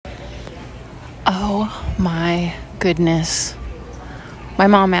Oh my goodness. My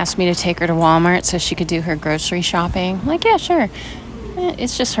mom asked me to take her to Walmart so she could do her grocery shopping. I'm like, yeah, sure.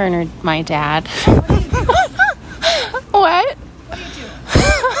 It's just her and my dad. What?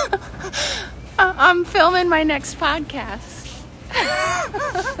 I'm filming my next podcast.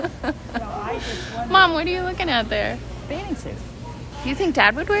 Mom, what are you looking at there? Bathing suit. Do you think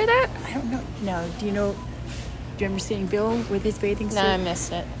Dad would wear that? I don't know. No. Do you remember seeing Bill with his bathing suit? No, I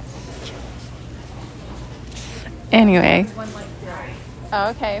missed it. Anyway. Oh,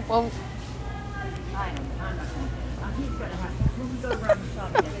 okay. Well.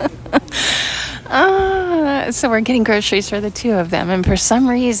 So we're getting groceries for the two of them, and for some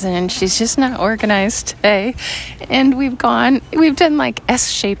reason she's just not organized today, and we've done like S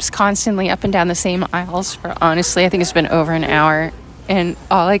shapes constantly up and down the same aisles for, honestly, I think it's been over an hour, and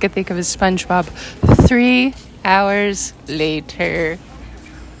all I could think of is SpongeBob. 3 hours later.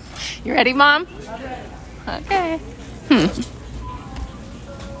 You ready, Mom? Okay.